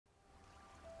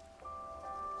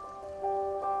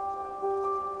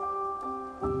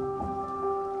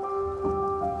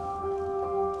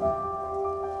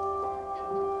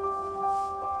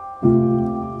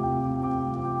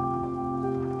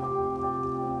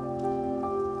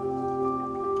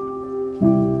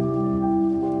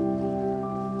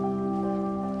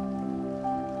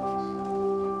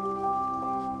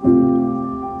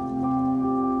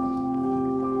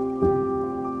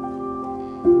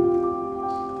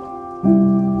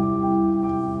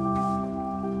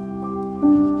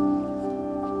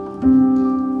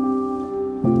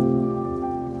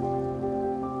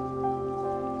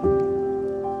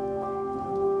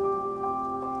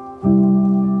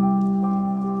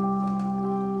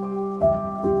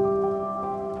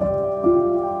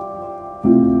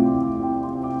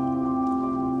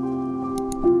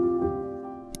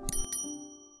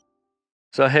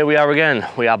So here we are again,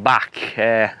 we are back.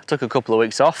 Took a couple of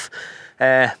weeks off,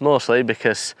 mostly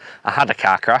because I had a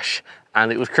car crash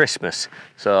and it was Christmas.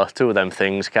 So two of them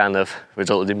things kind of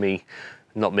resulted in me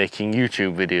not making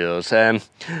YouTube videos.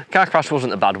 Car crash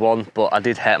wasn't a bad one, but I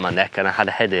did hurt my neck and I had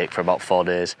a headache for about 4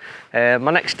 days.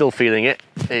 My neck's still feeling it.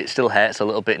 It still hurts a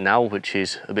little bit now, which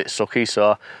is a bit sucky.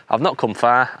 So I've not come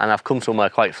far and I've come somewhere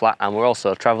quite flat, and we're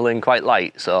also traveling quite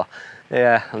light. So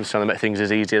yeah, I'm just trying to make things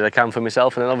as easy as I can for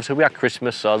myself. And then obviously we had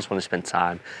Christmas, so I just want to spend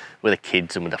time with the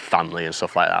kids and with the family and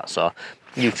stuff like that. So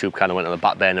YouTube kind of went on the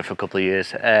back burner for a couple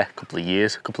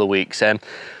of weeks.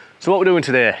 So what we're doing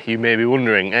today, you may be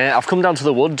wondering. I've come down to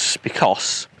the woods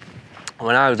because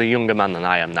when I was a younger man than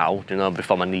I am now, you know,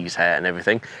 before my knees hurt and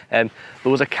everything, there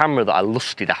was a camera that I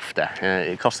lusted after.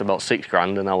 It cost about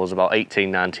 £6 and I was about 18,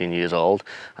 19 years old.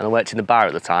 And I worked in the bar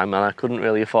at the time and I couldn't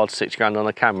really afford £6 on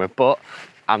a camera, but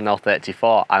I'm now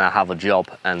 34 and I have a job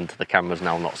and the camera's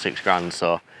now not £6,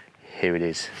 so here it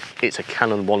is. It's a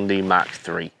Canon 1D Mark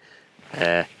III.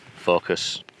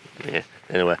 Focus, yeah,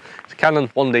 anyway. It's a Canon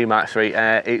 1D Mark III.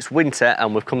 It's winter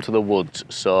and we've come to the woods,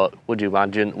 so would you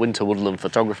imagine winter woodland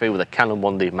photography with a Canon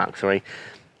 1D Mark III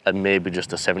and maybe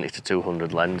just a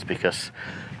 70-200 lens, because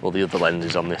well, the other lens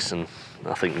is on this and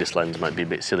I think this lens might be a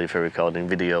bit silly for recording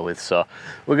video with. So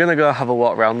we're gonna go have a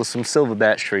walk around. There's some silver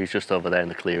birch trees just over there in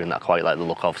the clearing that I quite like the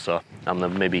look of, so I'm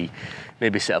gonna maybe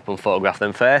sit up and photograph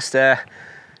them first.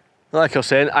 Like I was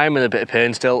saying, I'm in a bit of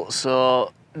pain still,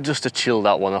 so just a chilled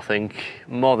out one, I think.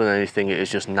 More than anything, it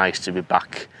is just nice to be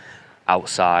back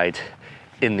outside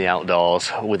in the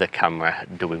outdoors with a camera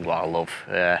doing what I love.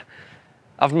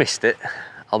 I've missed it,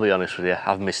 I'll be honest with you,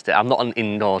 I've missed it. I'm not an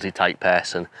indoorsy type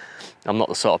person. I'm not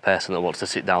the sort of person that wants to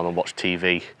sit down and watch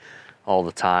TV all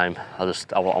the time. I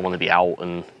want to be out,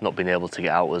 and not being able to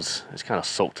get out it's kind of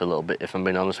sucked a little bit, if I'm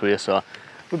being honest with you. So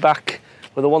we're back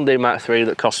with a 1D Mark III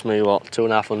that cost me, what,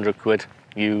 £250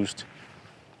 used,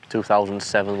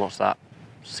 2007, what's that,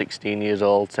 16 years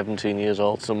old, 17 years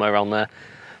old, somewhere around there.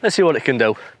 Let's see what it can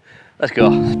do. Let's go.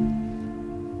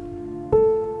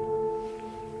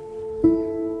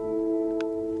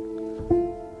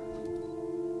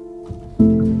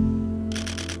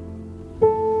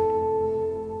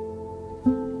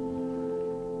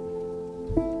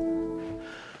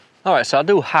 Alright, so I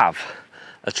do have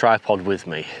a tripod with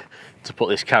me to put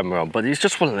this camera on, but it's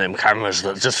just one of them cameras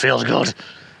that just feels good.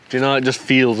 Do you know, it just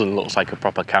feels and looks like a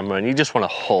proper camera and you just want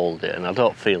to hold it, and I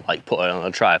don't feel like putting it on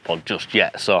a tripod just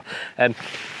yet. So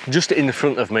just in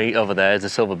front of me over there is the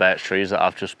silver birch trees that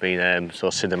I've just been so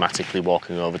cinematically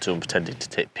walking over to and pretending to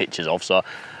take pictures of. So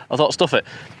I thought, stuff it,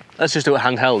 let's just do it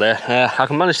handheld here. I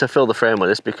can manage to fill the frame with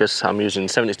this because I'm using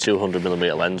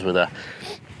 70-200mm lens with a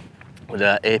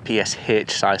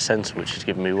APS-H size sensor, which is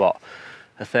giving me what,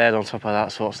 a third on top of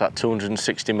that, so what's that,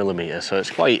 260mm. So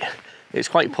it's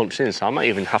quite punched in, so I might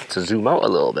even have to zoom out a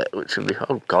little bit, which would be,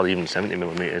 oh god, even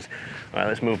 70mm. Right,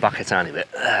 let's move back a tiny bit.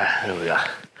 There we go.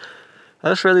 I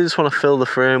just really want to fill the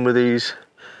frame with these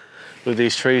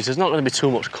trees. There's not going to be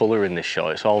too much colour in this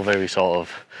shot. It's all very sort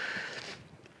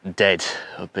of dead.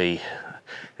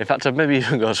 In fact, I'd maybe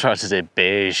even go as far as to say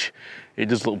beige. It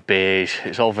does look beige.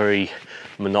 It's all very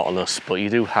monotonous, but you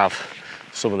do have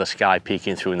some of the sky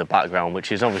peeking through in the background,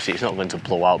 which is obviously, it's not going to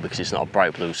blow out because it's not a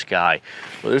bright blue sky,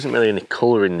 but there isn't really any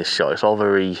colour in this shot. It's all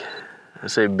very, I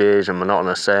say, beige and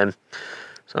monotonous. So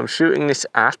I'm shooting this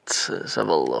at, let's have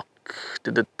a look,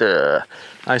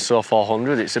 ISO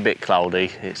 400. It's a bit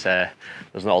cloudy, it's there's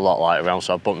not a lot of light around,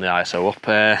 so I've bumped the ISO up.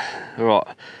 We're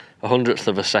at 100th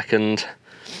of a second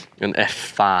and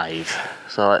f5,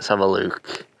 so let's have a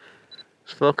look.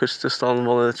 Let's focus just on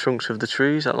one of the trunks of the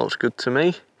trees. That looks good to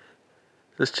me.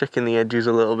 Just checking the edges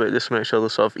a little bit, just to make sure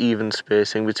there's sort of even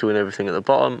spacing between everything at the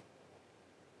bottom.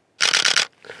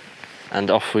 And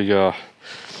off we go.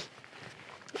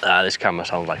 This camera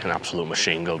sounds like an absolute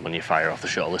machine gun when you fire off the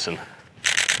shot, listen.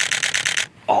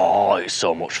 Oh, it's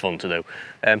so much fun to do.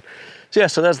 So yeah,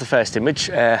 so there's the first image.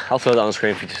 I'll throw that on the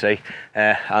screen for you to see.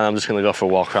 And I'm just gonna go for a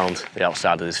walk around the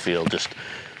outside of this field, just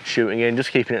shooting in,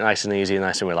 just keeping it nice and easy,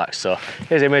 nice and relaxed. So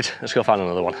here's the image, let's go find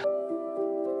another one.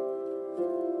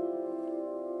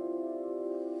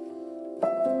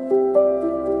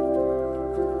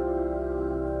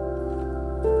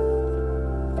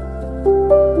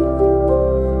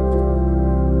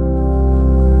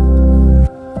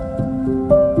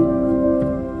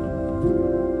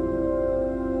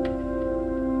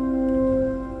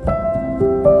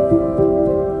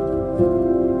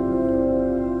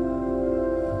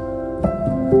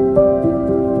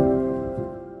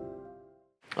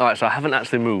 Right, so I haven't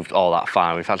actually moved all that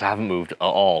far. In fact, I haven't moved at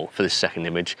all for this second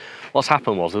image. What's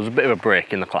happened was there was a bit of a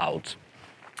break in the clouds,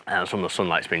 and some of the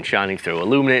sunlight's been shining through,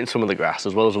 illuminating some of the grass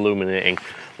as well as illuminating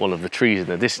one of the trees in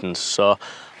the distance. So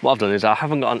what I've done is I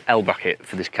haven't got an L bracket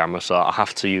for this camera, so I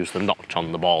have to use the notch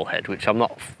on the ball head, which I'm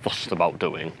not fussed about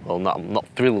doing. Well, I'm not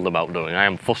thrilled about doing. I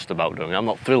am fussed about doing it. I'm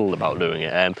not thrilled about doing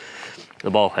it. The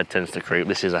ball head tends to creep.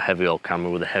 This is a heavy old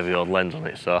camera with a heavy old lens on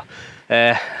it, so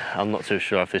I'm not too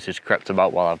sure if this is crept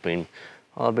about while I've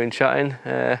been chatting.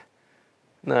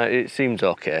 No, it seems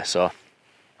okay. So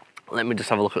let me just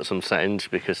have a look at some settings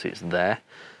because it's there.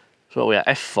 So we are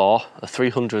f4, a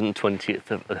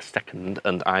 320th of a second,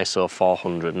 and ISO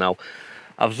 400. Now,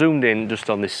 I've zoomed in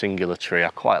just on this singular tree. I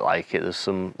quite like it. There's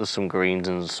some greens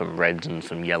and some reds and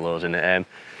some yellows in it.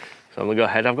 So I'm gonna go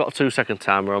ahead. I've got a 2-second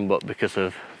timer on, but because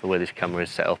of the way this camera is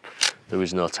set up, there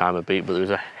is no timer beat, but there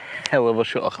is a hell of a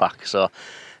shutter clack. So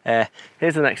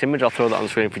here's the next image. I'll throw that on the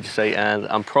screen for you to see, and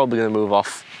I'm probably gonna move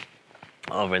off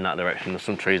over in that direction. There's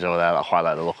some trees over there that I quite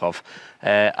like the look of.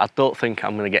 I don't think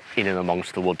I'm gonna get in and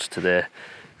amongst the woods today,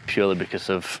 purely because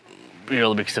of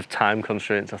time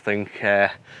constraints. I think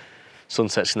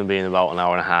sunset's gonna be in about an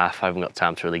hour and a half. I haven't got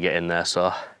time to really get in there,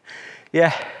 so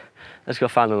yeah, let's go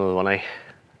find another one, eh?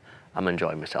 I'm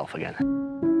enjoying myself again.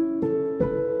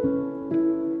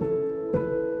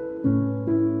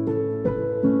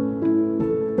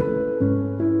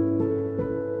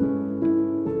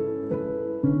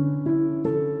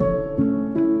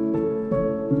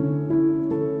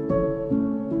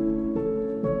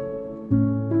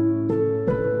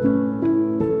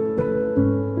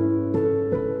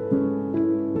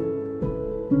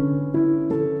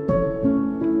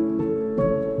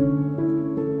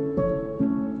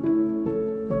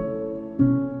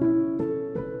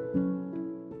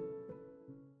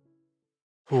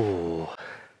 Ooh.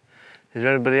 Is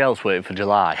there anybody else waiting for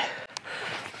July?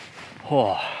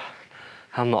 Oh,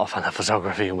 I'm not a fan of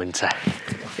photography in winter.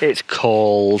 It's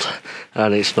cold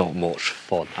and it's not much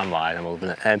fun. I'm lying, I'm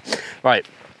loving it. Right,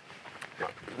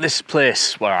 this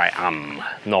place where I am,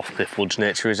 Northcliffe Woods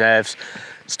Nature Reserves,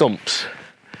 stumps.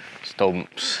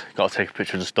 Got to take a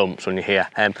picture of the stumps when you're here.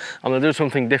 I'm going to do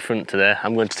something different today.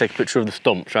 I'm going to take a picture of the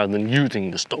stumps rather than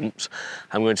using the stumps.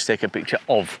 I'm going to take a picture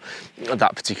of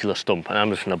that particular stump, and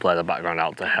I'm just going to blur the background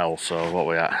out to hell. So what are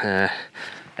we at?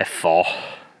 f4,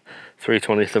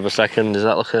 3/20th of a second. Is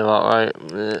that looking about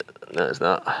right? No, it's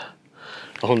not.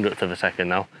 100th of a second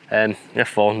now. Yeah,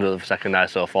 400th of a second,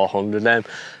 ISO 400.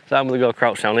 So I'm going to go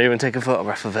crouch down here and take a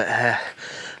photograph of it.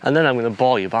 And then I'm going to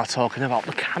bore you by talking about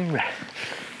the camera.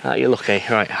 You're lucky.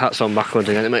 Right, hats on backwards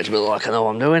again. It makes me look like I know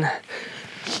what I'm doing. I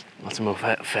have to move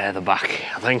further back,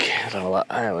 I think. Let's have a look.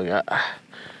 There we go.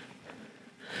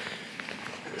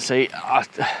 See,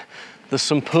 there's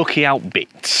some pokey out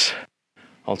bits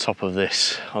on top of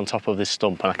this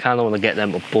stump, and I kind of want to get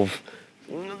them above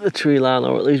the tree line,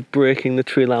 or at least breaking the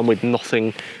tree line with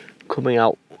nothing coming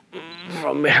out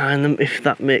from behind them, if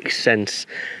that makes sense.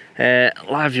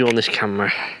 Live view on this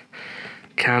camera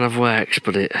kind of works,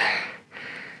 but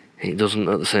it doesn't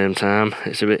at the same time.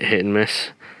 It's a bit hit and miss.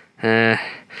 There,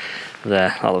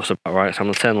 that looks about right. So I'm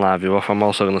going to turn live view off. I'm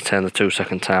also going to turn the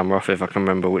 2-second timer off if I can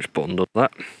remember which button does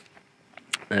that.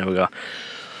 There we go.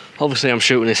 Obviously I'm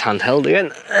shooting this handheld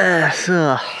again.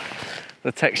 So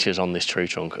the textures on this tree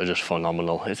trunk are just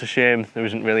phenomenal. It's a shame there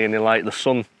isn't really any light. The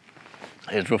sun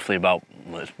is roughly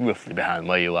it's roughly behind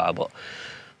where you are, but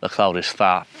the cloud is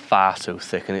far too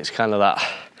thick, and it's kind of that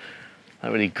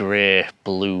really grey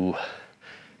blue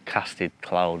casted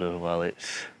cloud as well.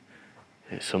 It's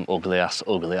some ugly ass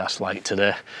light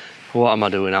today. What am I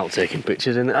doing out taking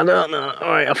pictures in it? I don't know.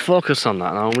 Alright, I'll focus on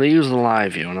that now. I'm going to use the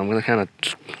live view and I'm going to kind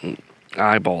of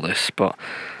eyeball this, but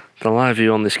the live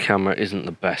view on this camera isn't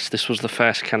the best. This was the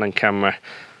first Canon camera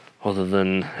other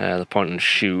than the point and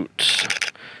shoot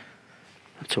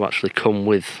to actually come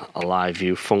with a live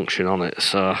view function on it.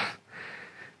 So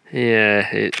yeah,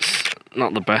 it's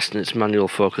not the best and it's manual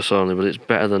focus only, but it's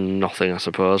better than nothing, I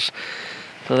suppose.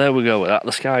 So there we go with that.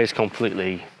 The sky is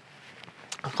completely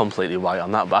white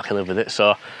on that, but I can live with it.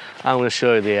 So I'm going to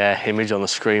show you the image on the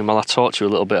screen while I talk to you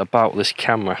a little bit about this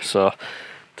camera. So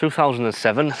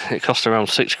 2007, it cost around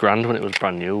 £6 when it was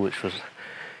brand new,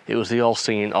 it was the all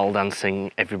singing, all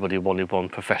dancing, everybody wanted one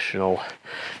professional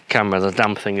camera. The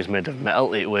damn thing is made of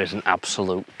metal. It weighs an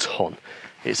absolute ton.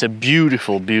 It's a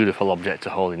beautiful, beautiful object to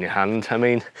hold in your hand. I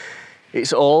mean,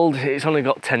 it's old. It's only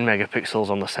got 10 megapixels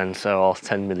on the sensor, or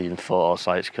 10 million photo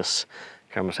sites, because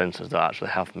camera sensors don't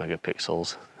actually have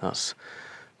megapixels. That's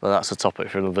a topic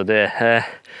for another day.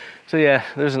 So yeah,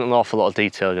 there isn't an awful lot of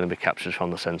detail going to be captured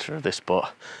from the sensor of this,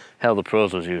 but hell, the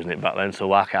pros was using it back then, so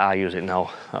why can't I use it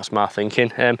now? That's my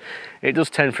thinking. It does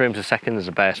 10 frames a second as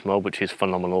a base mode, which is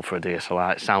phenomenal for a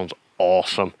DSLR. It sounds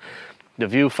awesome. The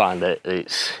viewfinder,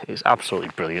 it's absolutely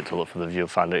brilliant to look for the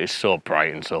viewfinder. It's so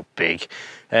bright and so big.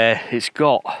 It's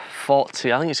got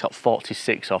 40, I think it's got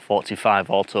 46 or 45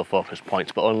 autofocus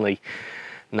points, but only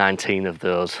 19 of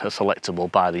those are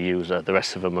selectable by the user. The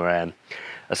rest of them are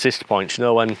assist points. You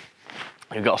know, when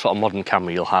you've got a sort of modern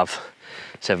camera, you'll have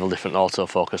several different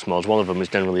autofocus modes. One of them is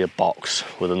generally a box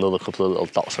with another couple of little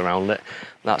dots around it.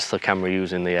 That's the camera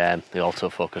using the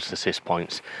autofocus assist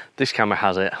points. This camera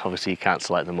has it. Obviously you can't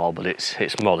select them all, but it's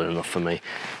modern enough for me.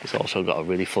 It's also got a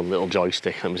really fun little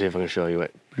joystick. Let me see if I can show you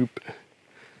it. Boop.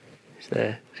 It's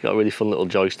there. It's got a really fun little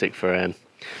joystick for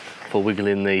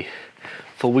wiggling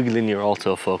your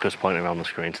autofocus point around the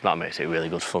screen, so that makes it really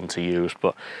good fun to use.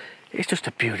 But it's just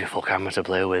a beautiful camera to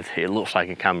play with. It looks like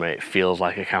a camera, it feels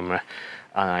like a camera,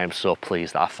 and I am so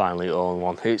pleased that I finally own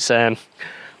one. It's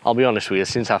I'll be honest with you,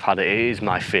 since I've had it, it is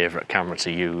my favourite camera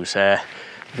to use. The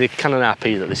Canon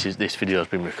RP that this video has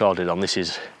been recorded on, this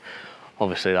is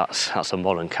obviously that's a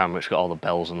modern camera. It's got all the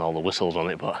bells and all the whistles on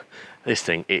it, but this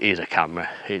thing, it is a camera.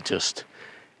 It's just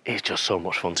so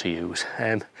much fun to use.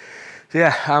 So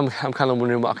yeah, I'm kind of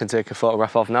wondering what I can take a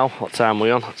photograph of now. What time are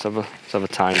we on? Let's have a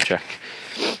time check.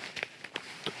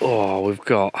 Oh, I've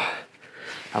got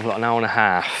an hour and a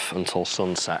half until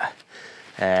sunset.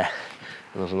 And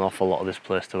there's an awful lot of this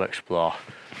place to explore.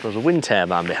 There's a wind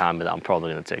turbine behind me that I'm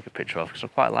probably going to take a picture of because I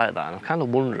quite like that. And I'm kind of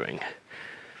wondering,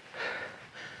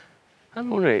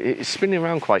 it's spinning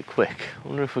around quite quick. I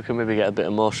wonder if we can maybe get a bit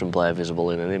of motion blur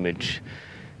visible in an image,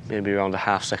 maybe around a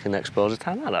half-second exposure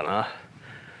time. I don't know.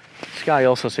 The sky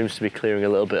also seems to be clearing a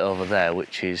little bit over there,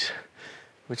 which is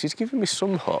giving me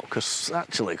some hope, because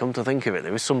actually, come to think of it,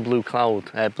 there is some blue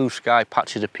sky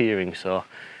patches appearing, so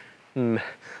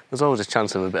there's always a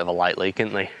chance of a bit of a light leak,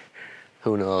 isn't there?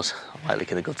 Who knows? A light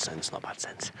leak in a good sense, not bad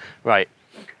sense. Right,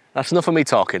 that's enough of me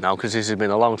talking now, because this has been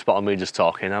a long spot of me just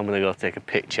talking. I'm going to go take a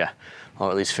picture,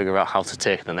 or at least figure out how to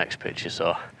take the next picture,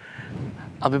 so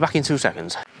I'll be back in 2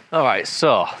 seconds. All right,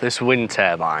 so this wind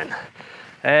turbine.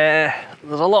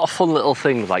 There's a lot of fun little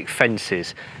things like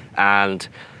fences and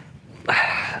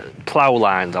plough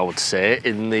lines, I would say,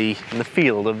 in the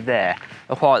field of there.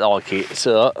 I quite like it.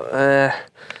 So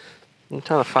I'm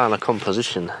trying to find a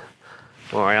composition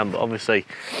where I am, but obviously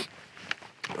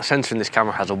the sensor in this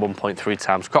camera has a 1.3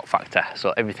 times crop factor,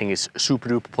 so everything is super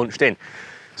duper punched in.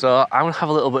 So I'm going to have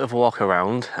a little bit of a walk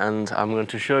around and I'm going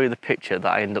to show you the picture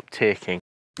that I end up taking.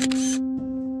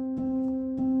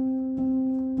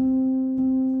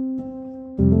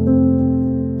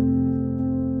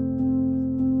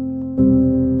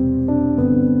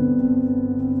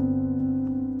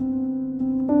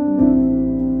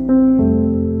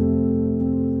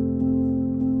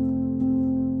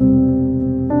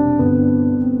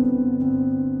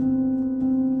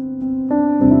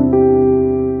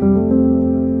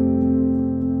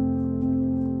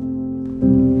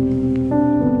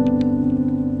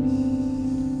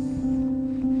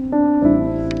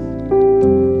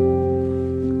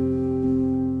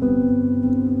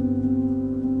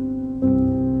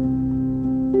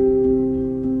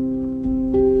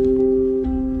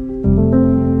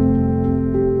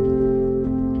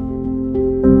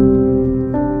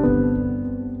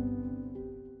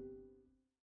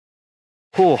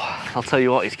 Oh, I'll tell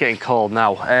you what, it's getting cold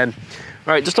now.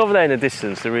 Right, just over there in the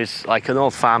distance, there is like an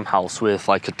old farmhouse with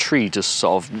like a tree just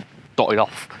sort of dotted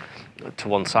off to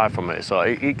one side from it. So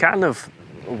it kind of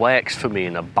works for me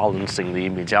in a balancing the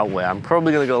image out way. I'm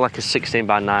probably going to go like a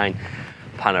 16:9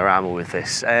 panorama with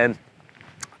this. I'm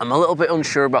a little bit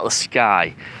unsure about the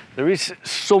sky. There is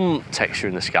some texture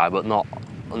in the sky, but not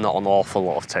an awful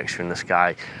lot of texture in the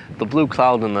sky. The blue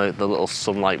cloud and the little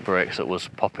sunlight breaks that was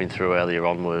popping through earlier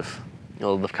on with, you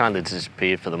know, they've kind of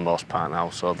disappeared for the most part now,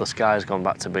 so the sky's gone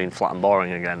back to being flat and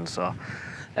boring again. So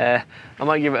I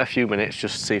might give it a few minutes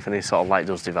just to see if any sort of light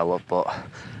does develop, but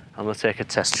I'm going to take a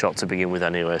test shot to begin with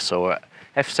anyway. So we're at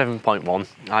f7.1,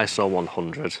 ISO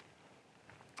 100.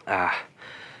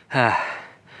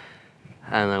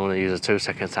 And I'm going to use a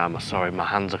 2-second timer. Sorry, my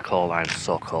hands are cold. I'm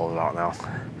so cold right now.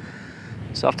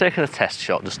 So I've taken a test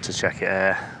shot just to check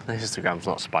it. The histogram's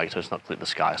not spiked, so it's not clipped the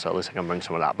sky, so at least I can bring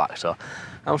some of that back. So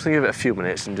I'm just going to give it a few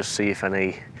minutes and just see if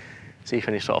any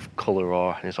sort of colour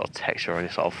or any sort of texture or any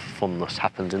sort of funness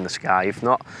happens in the sky. If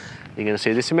not, you're going to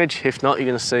see this image. If not, you're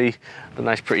going to see the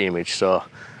nice pretty image. So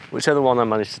whichever one I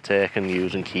manage to take and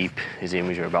use and keep is the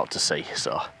image you're about to see.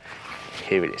 So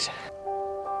here it is.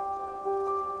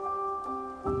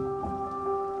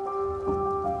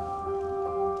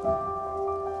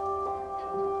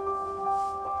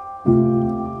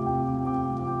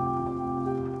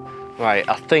 Right,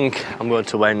 I think I'm going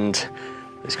to end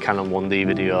this Canon 1D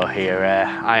video here.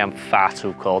 I am far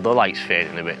too cold. The light's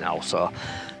fading a bit now, so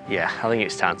yeah, I think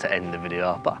it's time to end the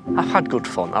video. But I've had good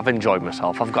fun. I've enjoyed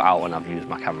myself. I've got out and I've used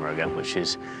my camera again, which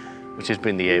has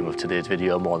been the aim of today's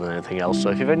video more than anything else.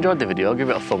 So if you've enjoyed the video, give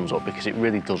it a thumbs up, because it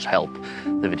really does help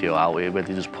the video out. It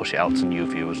really does push it out to new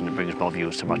viewers, and it brings more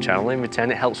views to my channel. In return,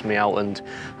 it helps me out, and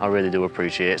I really do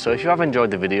appreciate it. So if you have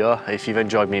enjoyed the video, if you've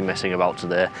enjoyed me messing about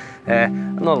today, I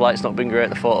know the light's not been great,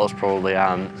 the photos probably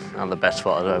aren't the best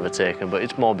photos I've ever taken, but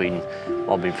it's more been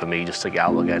for me just to get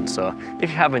out again. So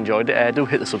if you have enjoyed it, do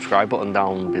hit the subscribe button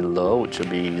down below, which will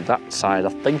be that side, I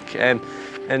think.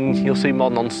 And you'll see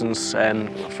more nonsense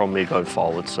from me going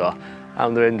forward. So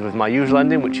I'm going to end with my usual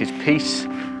ending, which is peace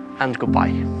and goodbye.